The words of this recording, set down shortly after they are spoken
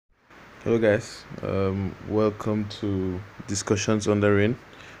Hello, guys. Welcome to Discussions on the Rain.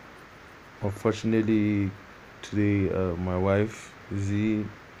 Unfortunately, today my wife Z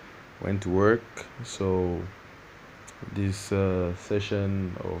went to work, so this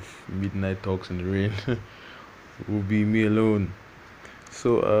session of Midnight Talks in the Rain will be me alone.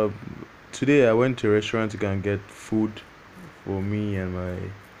 So today I went to a restaurant to go and get food for me and my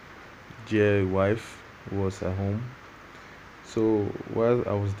dear wife who was at home. So while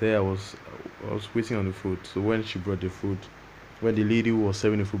I was there, I was waiting on the food. So when she brought the food, when the lady who was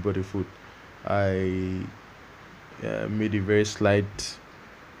serving the food brought the food, I made a very slight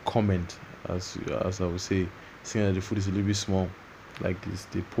comment, as I would say, saying that the food is a little bit small, like this,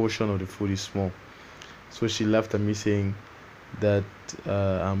 the portion of the food is small. So she laughed at me saying that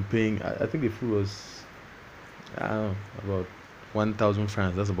I'm paying. I think the food was, I don't know, about 1,000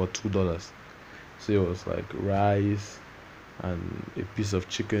 francs. That's about $2. So it was like rice and a piece of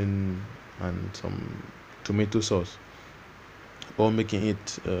chicken and some tomato sauce, all making it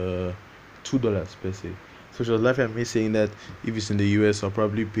 $2 per se. So she was laughing at me saying that if it's in the US, I'll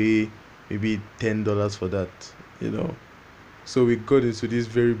probably pay maybe $10 for that, you know. So we got into this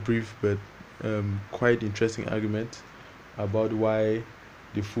very brief but quite interesting argument about why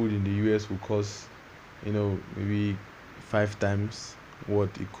the food in the US will cost, maybe 5 times what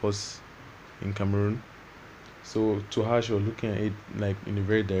it costs in Cameroon. So to her, she was looking at it like in a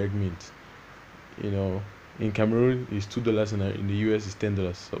very direct means, you know. In Cameroon, it's $2, and in the US, it's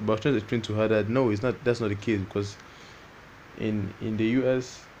 $10. So, but I was trying to explain to her that no, it's not. That's not the case because in the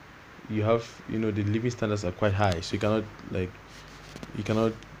US, you have the living standards are quite high, so like you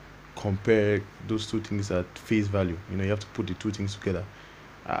cannot compare those two things at face value. You have to put the two things together.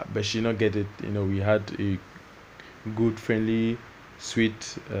 But she did not get it. We had a good, friendly,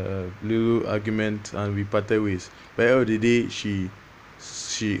 sweet little argument, and we parted ways. By the end of the day, she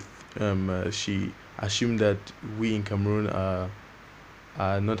assumed that we in Cameroon are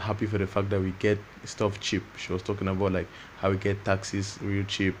not happy for the fact that we get stuff cheap. She was talking about like how we get taxis real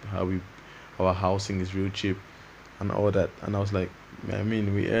cheap, how our housing is real cheap, and all that. And I was like, I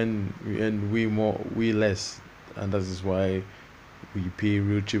mean, we earn way more, way less, and that is why we pay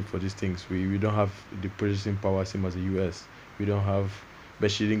real cheap for these things. We don't have the purchasing power same as the US. We don't have,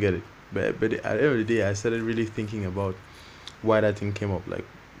 but she didn't get it. But at the end of the day, I started really thinking about why that thing came up, like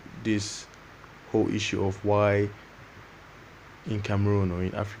this whole issue of why in Cameroon or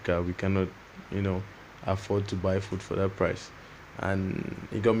in Africa we cannot, you know, afford to buy food for that price. And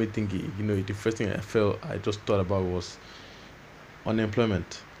it got me thinking, the first thing I just thought about was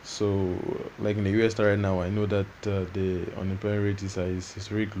unemployment. So, like in the US right now, I know that the unemployment rate is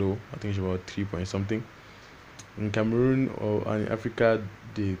very low. I think it's about 3 point something. In Cameroon or in Africa,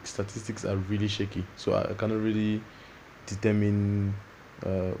 the statistics are really shaky. So I cannot really determine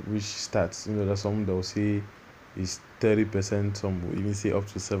which stats. There's some that will say is 30%, some will even say up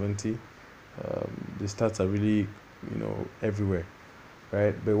to 70. The stats are really, everywhere,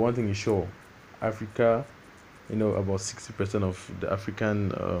 right? But one thing is sure, Africa, about 60% of the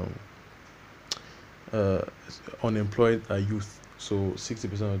African uh, unemployed are youth. So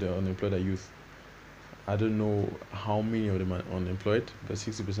 60% of the unemployed are youth. I don't know how many of them are unemployed, but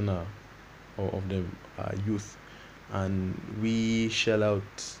 60% of them are youth, and we shell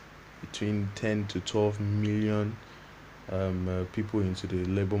out between 10 to 12 million people into the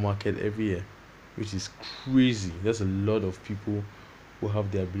labor market every year, which is crazy. That's a lot of people who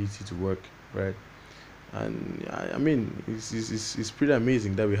have the ability to work, right? And I mean, it's pretty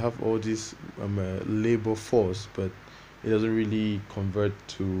amazing that we have all this labor force, but it doesn't really convert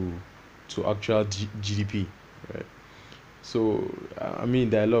to actual GDP, right? So I mean,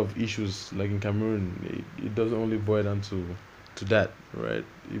 there are a lot of issues like in Cameroon. It doesn't only boil down to that, right?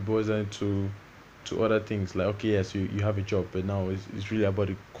 It boils down to other things like, okay, yes, you have a job, but now it's really about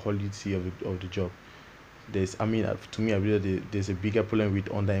the quality of the job. To me, I believe that there's a bigger problem with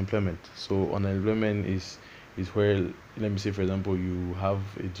underemployment. So unemployment is where, let me say, for example, you have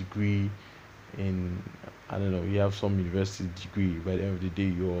a degree in, I don't know, you have some university degree. By the end of the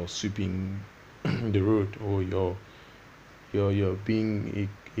day, you're sweeping the road, or you're being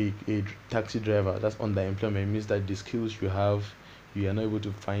a taxi driver. That's underemployment. It means that the skills you have, you are not able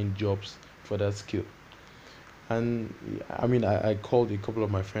to find jobs for that skill. And I mean, I called a couple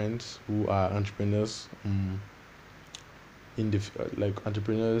of my friends who are entrepreneurs, like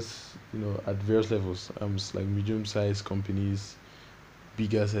entrepreneurs, at various levels, like medium-sized companies,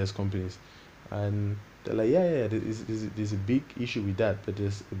 bigger sized companies, and they're like, yeah, yeah, there's a big issue with that, but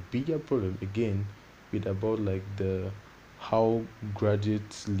there's a bigger problem again with about like the how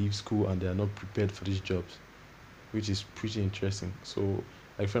graduates leave school and they are not prepared for these jobs, which is pretty interesting. So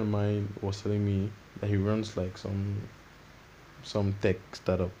Like, a friend of mine was telling me that he runs like some tech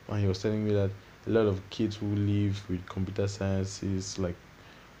startup, and he was telling me that a lot of kids who live with computer sciences, like,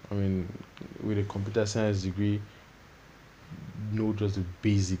 I mean, with a computer science degree, know just the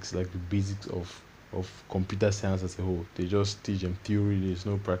basics, like the basics of computer science as a whole. They just teach them theory. There's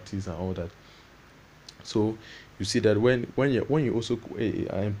no practice and all that. So you see that when you also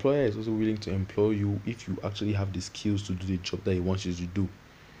an employer is also willing to employ you if you actually have the skills to do the job that he wants you to do.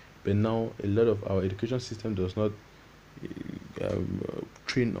 But now a lot of our education system does not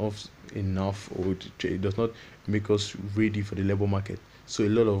train us enough, or it does not make us ready for the labor market. So a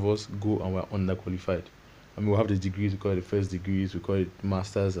lot of us go and we're underqualified. I mean, we have the degrees, we call it the first degrees, we call it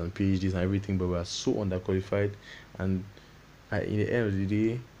masters and PhDs and everything, but we are so underqualified. And in the end of the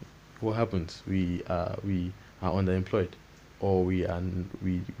day, what happens? We are underemployed, or we don't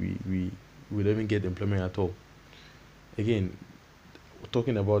even get employment at all. Again,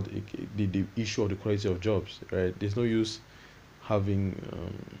 talking about the issue of the quality of jobs, right? There's no use having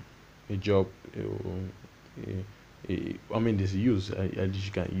a job. I mean, there's a use. At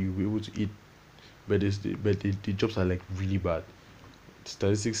least you be able to eat, but the jobs are like really bad.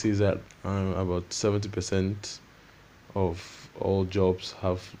 Statistics says that about 70% of all jobs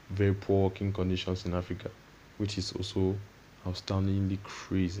have very poor working conditions in Africa, which is also astoundingly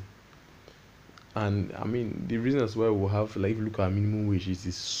crazy. And I mean, the reason as well we have, like, if you look at minimum wage, it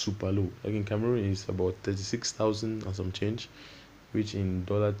is super low. Like in Cameroon, it's about 36,000 and some change, which in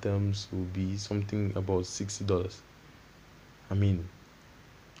dollar terms will be something about $60. I mean,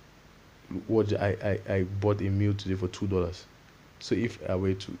 what I bought a meal today for $2. So if I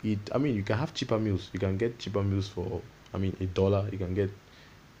were to eat, I mean, you can have cheaper meals. You can get cheaper meals for, I mean, $1. You can get,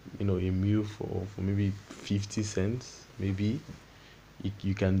 a meal for maybe 50 cents, maybe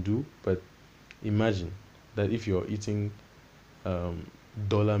you can do. But imagine that if you're eating um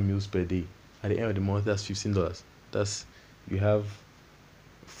dollar meals per day, at the end of the month, that's $15. That's You have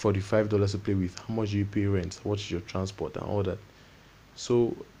 $45 to play with. How much do you pay rent? What is your transport and all that?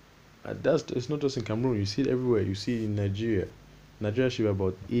 So that's it's not just in Cameroon. You see it everywhere. You see it in Nigeria. Nigeria should be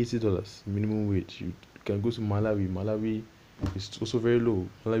about $80 minimum wage. You can go to Malawi. Malawi is also very low.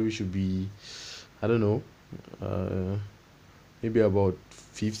 Malawi should be, I don't know, uh, maybe about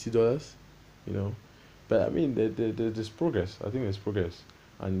 $50. You know, but I mean, there's progress. I think there's progress,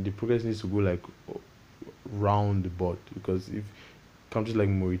 and the progress needs to go like round the board, because if countries like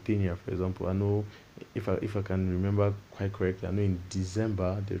Mauritania, for example, I know, if I can remember quite correctly, I know in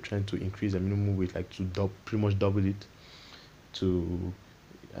December they're trying to increase the minimum wage, like to pretty much double it to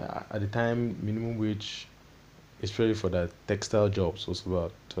at the time minimum wage, especially for the textile jobs, was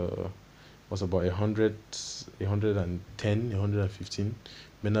about 110, 115.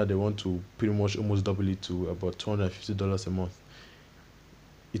 But now they want to pretty much almost double it to about $250 a month.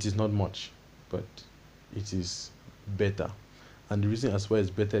 It is not much, but it is better. And the reason as well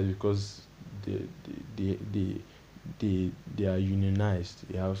it's better is because they they they they are unionized.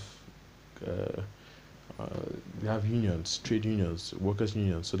 Uh, uh, they have unions, trade unions, workers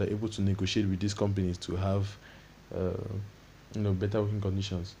unions, so they're able to negotiate with these companies to have uh, better working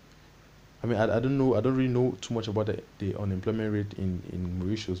conditions. I mean, I don't know, I don't really know too much about the unemployment rate in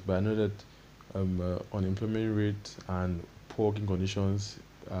Mauritius, but I know that unemployment rate and poor working conditions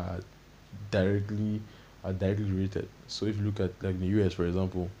are directly directly related. So if you look at, like, the US, for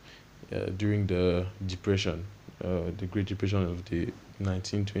example, during the Great Depression of the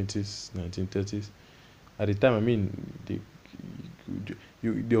 1920s, 1930s, at the time, I mean,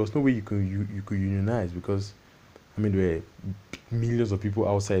 there was no way you could unionize, because I mean, there were millions of people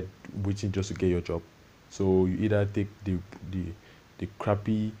outside waiting just to get your job. So you either take the the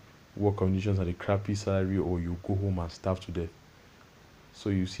crappy work conditions and the crappy salary, or you go home and starve to death. So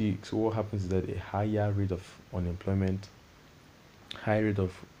you see, so what happens is that a higher rate of unemployment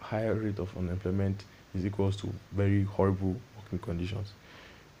is equals to very horrible working conditions.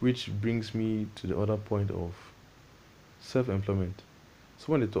 Which brings me to the other point of self-employment.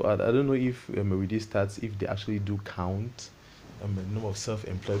 So when they talk, I don't know if with these stats, if they actually do count the number of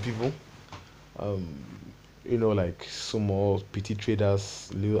self-employed people. Um, like small petty traders,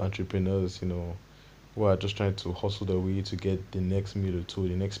 little entrepreneurs, who are just trying to hustle their way to get the next meal or two,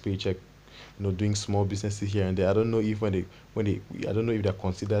 the next paycheck. Doing small businesses here and there. I don't know if I don't know if they're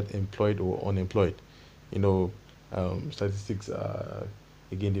considered employed or unemployed. You know, Statistics are,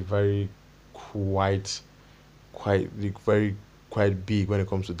 again, they're very quite they're very quite big when it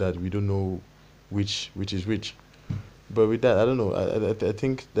comes to that. We don't know which is which. But with that, I don't know. I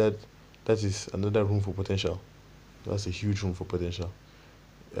think that is another room for potential. That's a huge room for potential.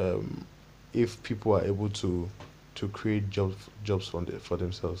 Um, if people are able to. to create jobs for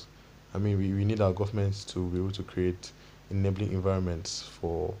themselves. I mean, we need our governments to be able to create enabling environments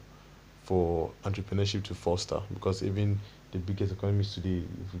for entrepreneurship to foster, because even the biggest economies today,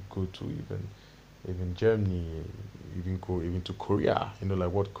 if you go to even Germany, even go even to Korea,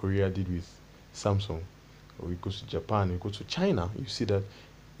 like what Korea did with Samsung, or you go to Japan, you go to China, you see that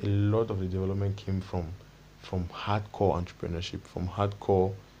a lot of the development came from hardcore entrepreneurship, from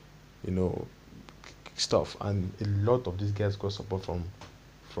hardcore, you know, stuff, and a lot of these guys got support from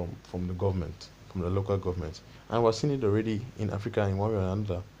the government, from the local government, and we're seeing it already in Africa in one way or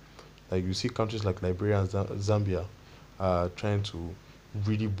another. Like you see countries like Liberia and Zambia trying to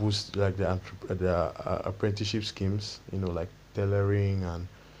really boost like their apprenticeship schemes, like tailoring and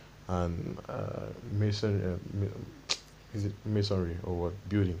is it masonry or what,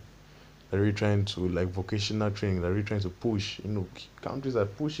 building. They're really trying to, like, vocational training. They're really trying to push. Countries are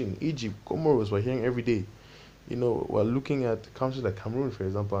pushing. Egypt, Comoros, we're hearing every day. We're looking at countries like Cameroon, for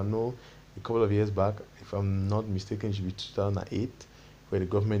example. I know a couple of years back, if I'm not mistaken, it should be 2008, where the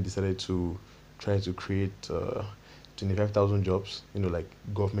government decided to try to create 25,000 jobs, like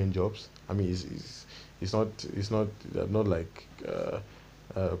government jobs. I mean, it's not like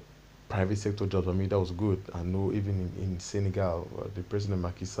uh, private sector jobs. I mean, that was good. I know even in Senegal, the president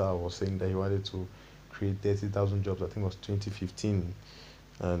Macky Sall was saying that he wanted to create 30,000 jobs. I think it was 2015,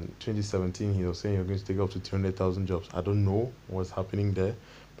 and 2017 he was saying he was going to take up to 200,000 jobs. I don't know what's happening there,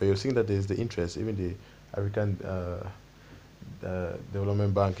 but you're seeing that there's the interest. Even the African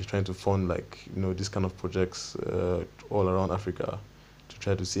Development Bank is trying to fund, like, this kind of projects all around Africa, to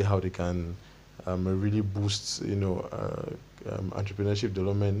try to see how they can really boost entrepreneurship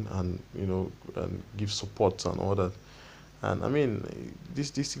development, and give support and all that. And I mean, these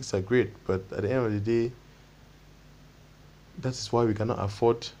things are great, but at the end of the day, that is why we cannot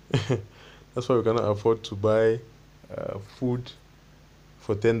afford. That's why we cannot afford to buy food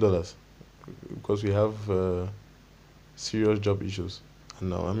for $10, because we have serious job issues.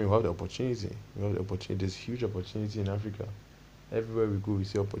 And now, I mean, we have the opportunity. We have the opportunity. There's huge opportunity in Africa. Everywhere we go, we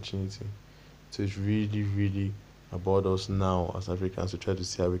see opportunity. So it's really, really about us now as Africans to try to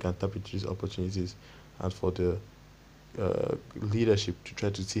see how we can tap into these opportunities, and for the leadership to try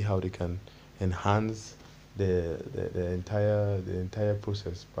to see how they can enhance the entire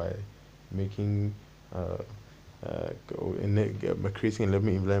process by making uh, creating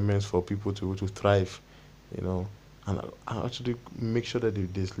enabling environments for people to thrive, you know, and actually make sure that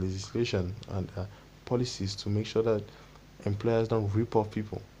there's legislation and policies to make sure that employers don't rip off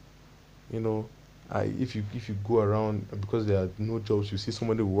people. You know, if you go around, because there are no jobs, you see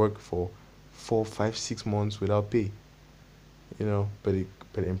somebody work for 4, 5, 6 months without pay. But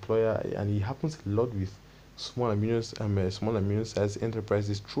the employer, and it happens a lot with small and medium sized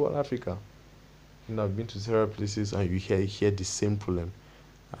enterprises throughout Africa. I've been to several places, and you hear the same problem.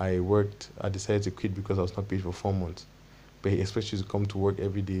 I decided to quit because I was not paid for 4 months. But he expects you to come to work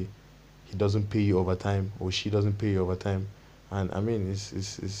every day. He doesn't pay you overtime, or she doesn't pay you overtime. And I mean,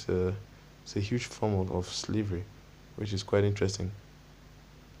 it's a huge form of slavery, which is quite interesting.